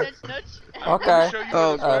 Okay. wink, nudge, nudge. Okay. Show you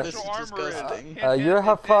Oh, what God, special this is armor is. disgusting. Hint, You hint,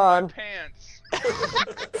 have it's in my fun. pants.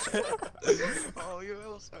 Oh, you're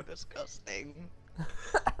all so disgusting.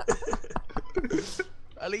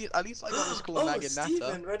 At least I got this cool Oh, nagging Steven,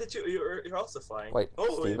 natter. where did you? You're also flying. Wait, Oh,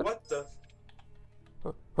 wait, Steven? what the?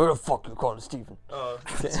 Who the fuck you calling Steven? Oh,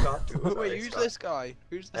 Scott. Wait, who's this guy?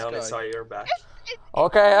 Who's this I only guy? saw your back.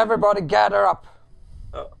 Okay, everybody gather up.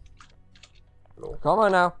 Oh. Hello. Come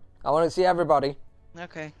on now. I want to see everybody.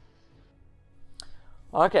 Okay.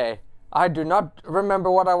 Okay. I do not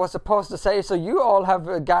remember what I was supposed to say, so you all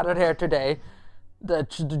have gathered here today to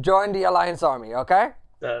join the Alliance Army, okay?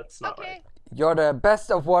 That's not Okay. right. You're the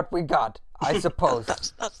best of what we got, I suppose.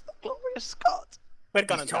 That's the glorious Scott. We're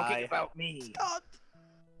gonna He's talking die. about me. Scott.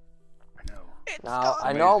 I know. It's Now, Scott.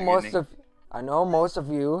 I know Amazing, most of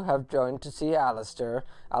you have joined to see Alistair.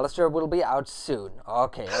 Alistair will be out soon.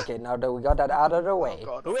 Okay, now that we got that out of the way. Oh,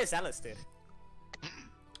 God. Who is Alistair?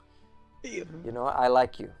 You know, I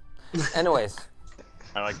like you. Anyways,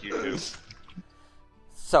 I like you too.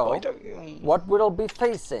 so Why don't you... what we'll be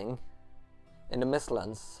facing in the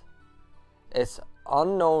Mistlands is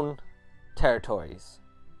unknown territories,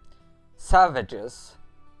 savages,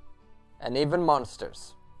 and even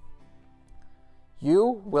monsters.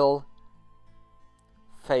 You will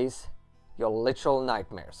face your literal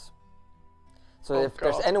nightmares. So Oh, if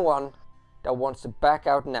there's God. anyone that wants to back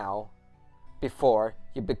out now before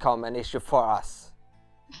you become an issue for us.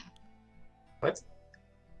 What?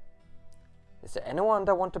 Is there anyone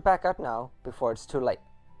that want to back out now before it's too late?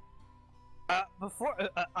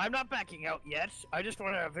 I'm not backing out yet. I just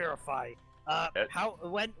want to verify.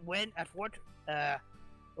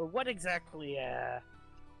 What exactly,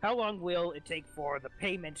 how long will it take for the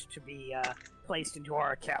payment to be, placed into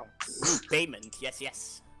our accounts? Payment.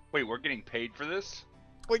 Yes. Wait, we're getting paid for this?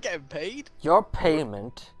 We're getting paid? Your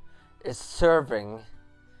payment is serving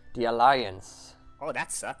the Alliance. Oh,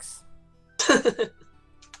 that sucks.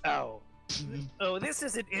 Oh. Oh, this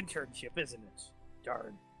is an internship, isn't it?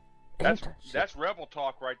 Darn. Internship. That's rebel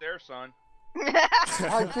talk right there, son.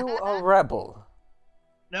 Are you a rebel?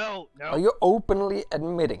 No. Are you openly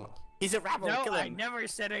admitting? He's a rebel. No, Kill I him. never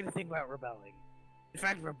said anything about rebelling. In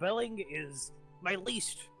fact, rebelling is my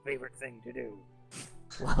least favorite thing to do.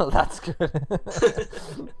 Well, that's good.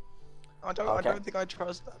 I don't think I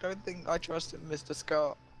trust in Mr.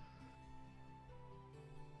 Scott.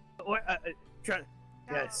 What,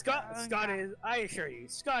 yeah, Scott is. I assure you,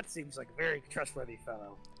 Scott seems like a very trustworthy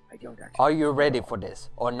fellow. I don't actually. Are you ready for this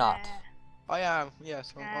or not? I am,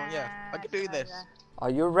 yes. Yeah, I can do this. Are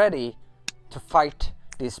you ready to fight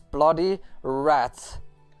these bloody rats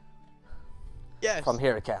Yes. from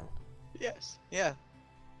Hurricane? Yes. Yeah.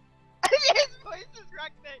 His voice is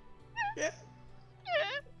wrecked. Yeah.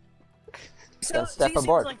 So, Then step he seems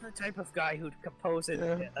aboard. like the type of guy who'd compose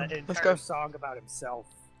an Let's entire go. song about himself.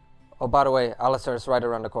 Oh, by the way, Alistair is right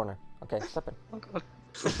around the corner. Okay, step in. Oh, God.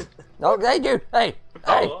 No, hey, dude! Hey!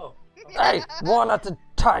 Oh, Hey! One at a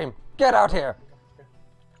time! Get out here!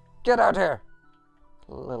 Get out here!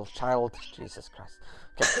 Little child. Jesus Christ.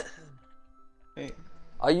 Okay. Hey.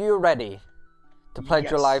 Are you ready to pledge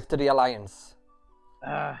your Yes. life to the Alliance?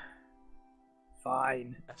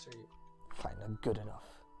 Fine. After you. Fine, not good enough.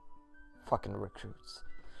 Fucking recruits.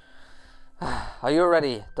 Are you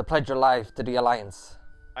ready to pledge your life to the Alliance?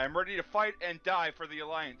 I am ready to fight and die for the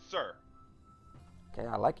Alliance, sir. Okay,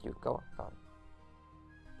 I like you. Go on.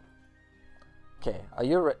 Okay, are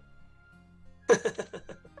you ready?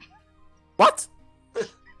 What?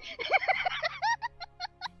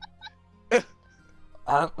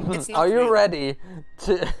 It's not Are you me. ready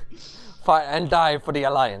to fight and die for the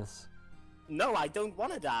Alliance? No, I don't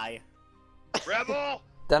want to die. Rebel!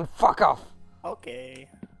 Then fuck off. Okay.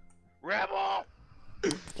 Rebel!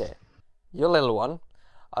 Okay, you little one.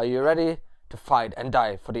 Are you ready to fight and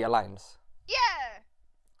die for the Alliance? Yeah.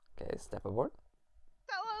 Okay, step aboard.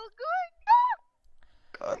 Hello,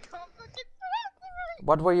 good. God. Come fucking fast.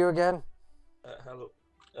 What were you again? Hello.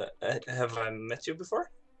 Have I met you before?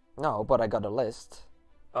 No, but I got a list.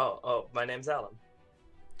 Oh, my name's Alan.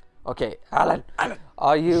 Okay, Alan.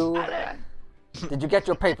 Are you... Did you get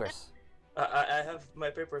your papers? I have my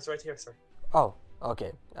papers right here, sir. Oh,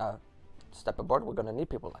 okay. Step aboard. We're gonna need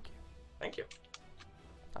people like you. Thank you.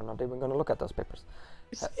 I'm not even gonna look at those papers.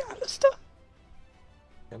 Is he Alistair?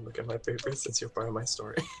 And look at my papers since you're part of my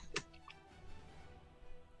story.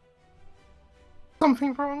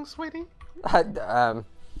 Something wrong, sweetie?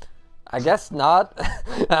 I guess not.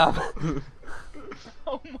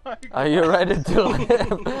 Oh my god. Are you ready to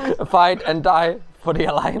live, fight and die for the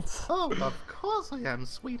Alliance? Oh, of course I am,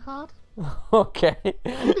 sweetheart. Okay.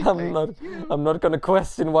 I'm not gonna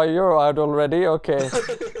question why you're out already. Okay.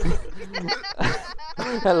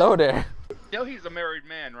 Hello there. You know he's a married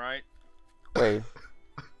man, right? Wait.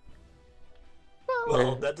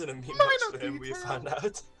 Well, that didn't mean much to him, we found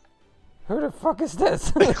out. Who the fuck is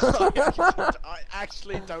this? I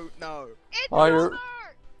actually don't know. It's Are you- Robert.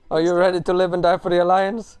 Are you ready to live and die for the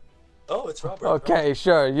Alliance? Oh, it's Robert. Okay,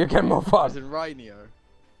 sure. You can move Is on. it Rainio?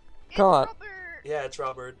 It's Come on. Robert. Yeah, it's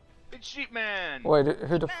Robert. It's Sheepman. Wait,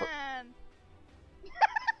 who the fuck? Man.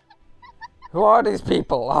 Who are these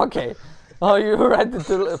people? Okay. Oh, you ready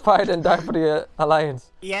to fight and die for the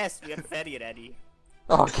Alliance? Yes, we are very ready.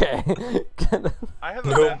 Okay. I have a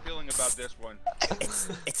bad feeling about this one.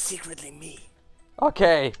 It's secretly me.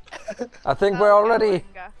 Okay. I think we're all ready.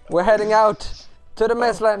 We're heading out to the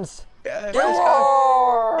Messlands. Yeah,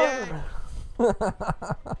 War!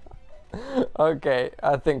 Okay,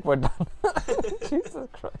 I think we're done. Jesus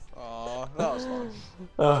Christ. Oh, that was fun.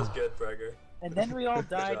 That was good, Bragger. And then we all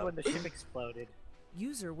died job. when the ship exploded.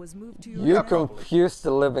 User was moved to your You channel. confused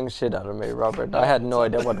the living shit out of me, Robert. I had no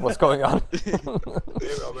idea what was going on. Hey,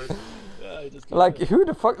 Robert. Like, who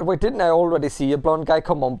the fuck? Wait, didn't I already see a blonde guy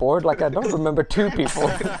come on board? Like, I don't remember two people.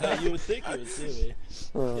 You would think you would see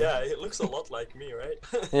me. Yeah, it looks a lot like me, right?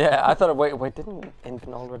 Yeah, I thought, wait, didn't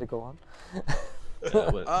Infant already go on?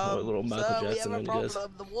 What little Michael Sir, we Jackson have a on you guys.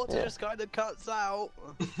 problem. The water just kind of cuts out.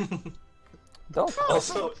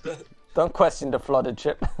 Also, Don't question the flooded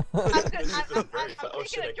ship. oh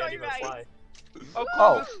shit, I can't even fly. Oh, cool.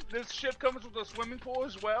 Oh. This ship comes with a swimming pool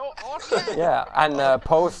as well. Awesome. Yeah, and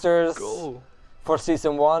posters Cool. for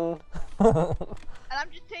season 1. And I'm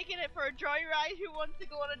just taking it for a joyride. Who wants to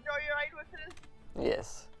go on a joyride with us?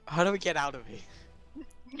 Yes. How do we get out of here?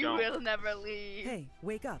 You Don't. will never leave. Hey,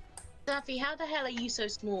 wake up. Daffy, how the hell are you so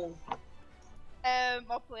small?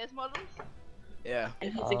 Our players models. Yeah.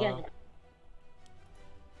 And who's again?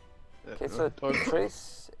 Okay, so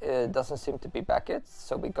Trace doesn't seem to be back yet,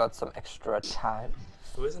 so we got some extra time.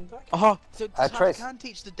 Who isn't back? Oh, so Trace. can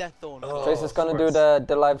teach the Death Thorn. Oh, Trace is gonna of do course.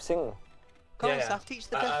 the live singing. Come on, Yeah, Saf, teach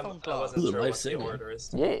the I- Death I'm- Thorn I class. wasn't Ooh, sure live what the singing. order is.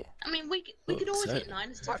 Yeah. I mean, we could always get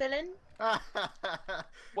Linus to fill in.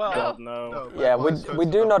 Well, God, no. No, Yeah, but what's we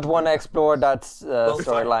do not want to explore that Well, fine,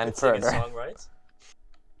 storyline let's sing a further. song, right?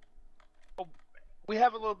 we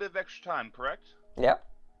have a little bit of extra time, correct? Yeah.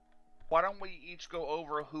 Why don't we each go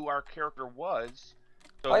over who our character was,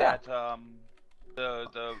 so Oh, yeah. that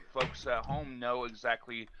the folks at home know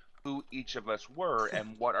exactly who each of us were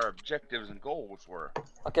and what our objectives and goals were.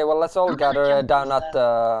 Okay, well, let's all I'm gonna gather jump down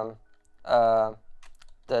into at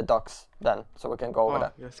the docks then, so we can go over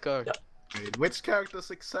that. Let's go. Yep. Wait, which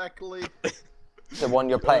characters exactly? The one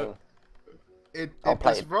you're playing. I'll In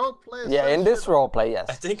play this it. roleplay Yeah, in this session? roleplay, I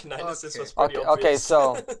yes. think Ninuses was Okay, pretty okay, obvious.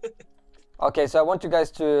 so okay, so I want you guys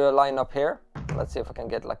to line up here. Let's see if I can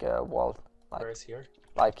get like a wall, Where is here?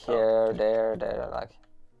 like here, there, like.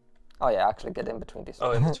 Oh yeah, actually get in between these.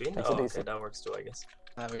 Oh, in between? Makes Oh, it okay, easy. that works too, I guess.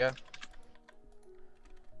 There we go.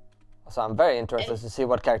 So I'm very interested to see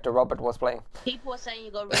what character Robert was playing. People are saying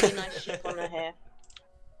you got a really nice ship on her hair.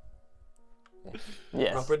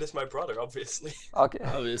 Yes. Robert is my brother, obviously. Okay.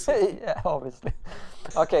 Obviously. Yeah, obviously.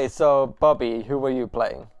 Okay, so Bobby, who were you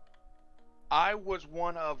playing? I was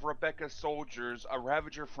one of Rebecca's soldiers, a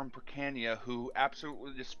Ravager from Percania who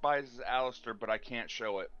absolutely despises Alistair, but I can't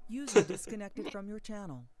show it. User disconnected from your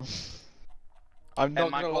channel. I'm not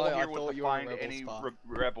And my gonna goal lie, I here was thought to you were a find rebel any spy.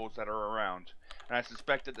 rebels that are around. And I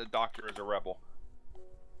suspect that the Doctor is a rebel.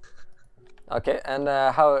 Okay, and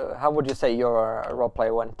how would you say your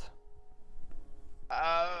roleplay went?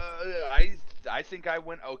 I think I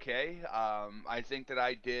went okay. I think that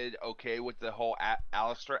I did okay with the whole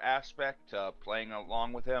Alistair aspect, playing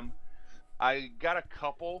along with him. I got a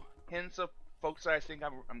couple hints of folks that I think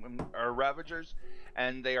are Ravagers,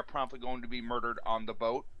 and they are promptly going to be murdered on the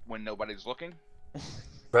boat when nobody's looking.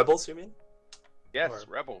 Rebels, you mean? Yes,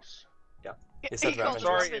 Or- rebels. Yeah. He said I'm I'm Ravagers.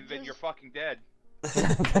 sorry, and then you're fucking dead.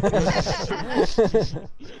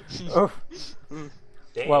 Oof.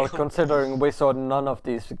 Damn. Well, considering we saw none of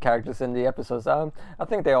these characters in the episodes, I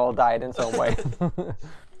think they all died in some way. Everyone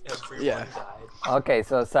Yeah. died. Okay,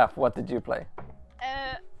 so Saf, what did you play?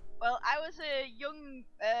 Well, I was a young,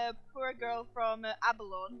 poor girl from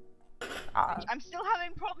Abalone. Ah, I'm still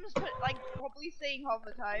having problems, probably saying half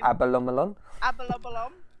the time. Abalomalon?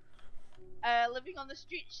 Abalone. Living on the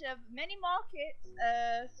streets of many markets,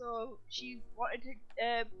 so she wanted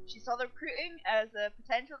to, she saw the recruiting as a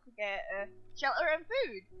potential to get shelter and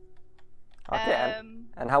food. Okay,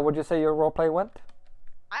 and how would you say your roleplay went?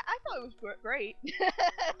 I thought it was great.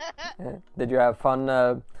 Yeah. Did you have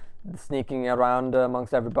fun sneaking around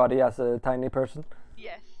amongst everybody as a tiny person?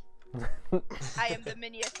 Yes. I am the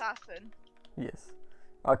mini assassin. Yes.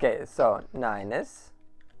 Okay, so Ninus.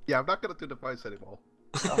 Yeah, I'm not gonna do the voice anymore.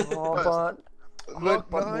 Oh,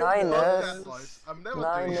 but Ninus. I'm never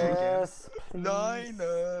doing it again. Ninus.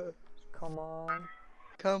 Niner. Come on.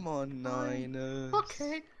 Come on, Niners.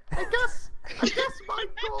 Okay, I guess my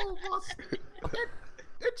goal was,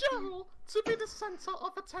 in general, to be the center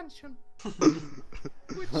of attention.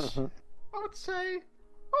 Which I would say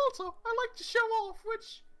Also, I like to show off,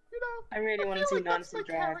 which, you know, I really want to feel see like that's Nancy my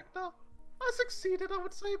drag. character. I succeeded, I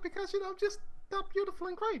would say, because, you know, I'm just that beautiful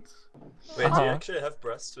and great. Wait, do you actually have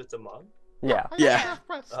breasts with them on? Yeah. I have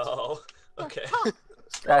breasts. Oh, okay.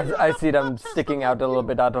 I see them sticking out a little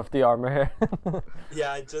bit out of the armor here.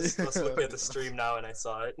 Yeah, I just was looking at the stream now and I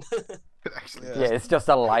saw it. Yeah, it's just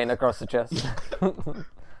a line across the chest.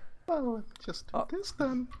 Well, just do this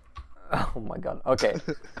then. Oh my god. Okay.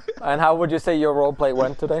 And how would you say your roleplay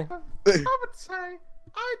went today? I would say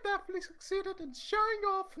I definitely succeeded in showing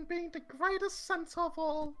off and being the greatest sense of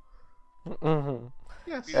all. Mm-hmm.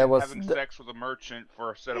 Yes. He's having sex with a merchant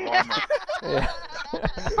for a set of armor. Yeah. Hey,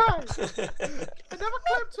 I never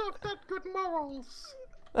claimed to have that good morals.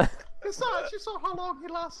 Besides, you saw how long he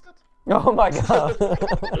lasted. Oh my god.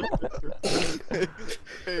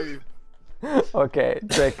 Okay,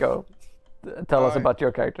 Draco, tell us about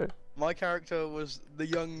your character. My character was the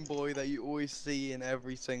young boy that you always see in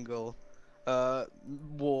every single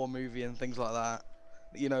war movie and things like that.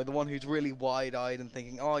 You know, the one who's really wide-eyed and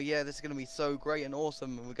thinking, "Oh yeah, this is gonna be so great and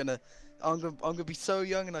awesome, and I'm gonna be so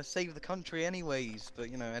young and I save the country anyways." But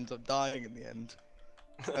you know, ends up dying in the end.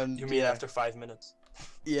 And You mean after 5 minutes?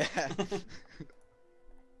 Yeah.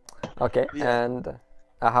 Okay, and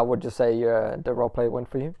how would you say the roleplay went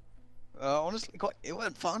for you? Honestly, it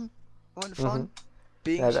went fun. It went fun.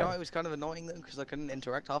 Being shy was kind of annoying though, because I couldn't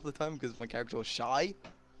interact half the time because my character was shy.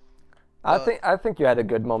 I think you had a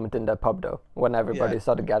good moment in the pub though, when everybody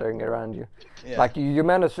started gathering around you. Yeah. Like you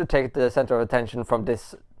managed to take the center of attention from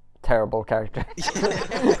this terrible character.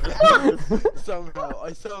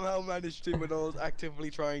 I somehow managed to when I was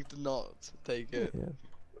actively trying to not take it. Yeah.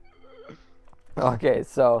 Okay,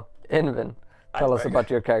 so Invin, tell us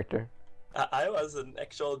about your character. I was an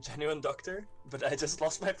actual genuine doctor, but I just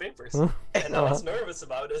lost my papers, and I was nervous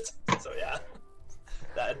about it. So yeah,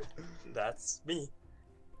 that's me.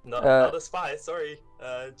 Not a spy. Sorry.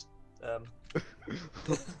 That's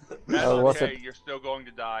was okay. it- You're still going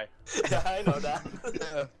to die. Yeah, I know that.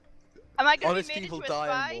 Am I gonna Honest be made people into a die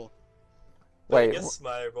spy? more. But I Wait, guess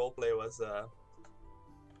my roleplay was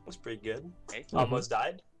pretty good. Okay. Almost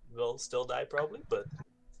died. Will still die probably, but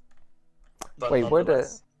wait, where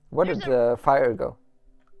nonetheless. did the fire go?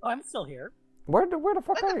 Oh, I'm still here. Where the fuck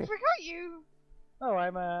What are the you? frick are you? Oh,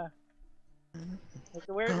 I'm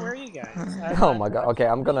Where are you guys? Oh my god. Okay,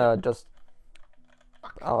 I'm gonna just.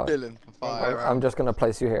 Oh, Dylan for fire. I'm just gonna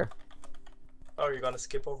place you here. Oh, you're gonna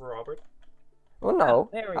skip over Robert? Oh no,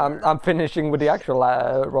 there we I'm finishing with the actual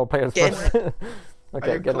role players first. Are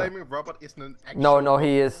Okay, you get claiming Robert isn't an actual No,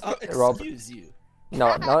 he is. Rob. Excuse you.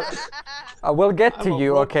 No. We'll get to I'm a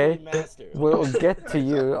you, okay? roleplay master. We'll get to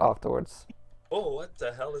you afterwards. Oh, what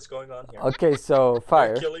the hell is going on here? Okay, so You're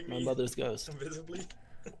Fire. killing My me mother's ghost. invisibly.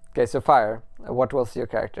 Okay, so Fire. What was your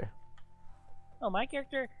character? Oh, my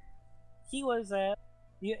character, he was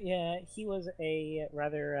he was a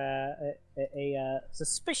rather a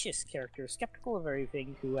suspicious character, skeptical of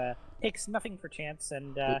everything, who takes nothing for chance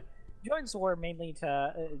and joins the war mainly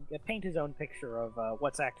to paint his own picture of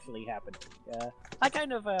what's actually happening. I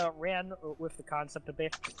kind of ran with the concept a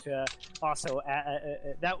bit to also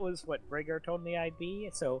that was what Rhaegar told me I'd be,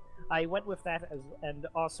 so I went with that and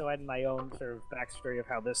also added my own sort of backstory of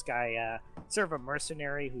how this guy sort of a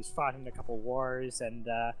mercenary who's fought in a couple wars and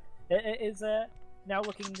is now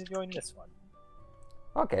looking to join this one.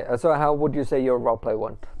 Okay, so how would you say your roleplay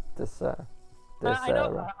went?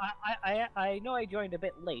 I know I joined a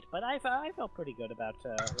bit late, but I felt pretty good about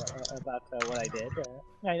what I did.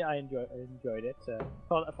 I enjoyed it.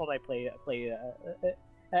 Thought I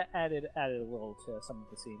added a little to some of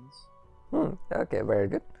the scenes. Okay, very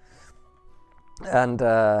good. And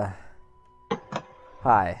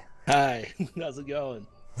hi. Hi, how's it going?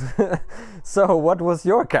 So, what was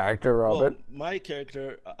your character, Robert? Well, my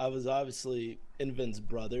character, I was obviously Invin's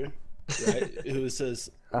brother, right? Who was just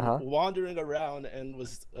wandering around and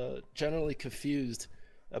was generally confused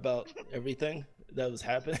about everything that was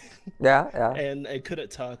happening. Yeah. And I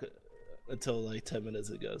couldn't talk until like 10 minutes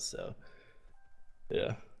ago, so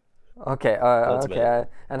yeah. Okay, okay.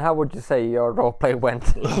 And how would you say your roleplay went?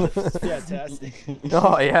 Fantastic.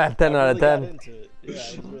 Oh yeah, 10 out of 10. Got into it. Yeah, I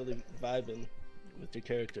was really vibing with your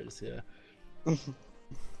characters. Yeah.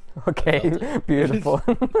 Okay, beautiful.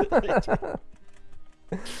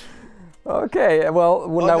 Okay, well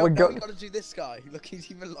now we go. We gotta do this guy. Look, he's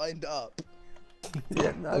even lined up.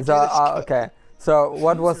 Yeah, no, so, okay. So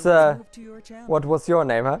what was your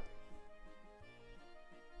name, huh?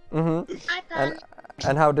 Mm-hmm.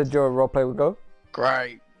 And how did your roleplay go?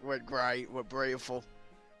 Great, went great. We're beautiful.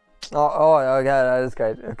 Oh, okay, that is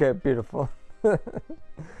great. Okay, beautiful.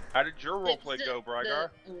 How did your roleplay go, Brygar?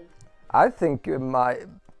 I think my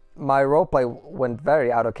roleplay went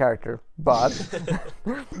very out of character, but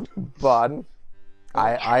but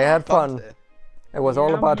I had fun. It was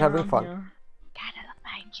all about having fun.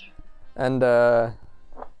 And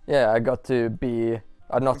yeah, I got to be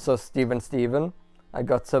a not so Steven, I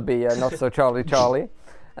got to be a not so Charlie,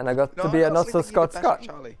 and I got to be a not so Scott.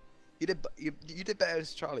 Charlie. You did better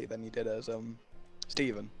as Charlie than you did as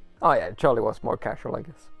Steven. Oh yeah, Charlie was more casual, I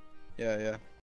guess. Yeah.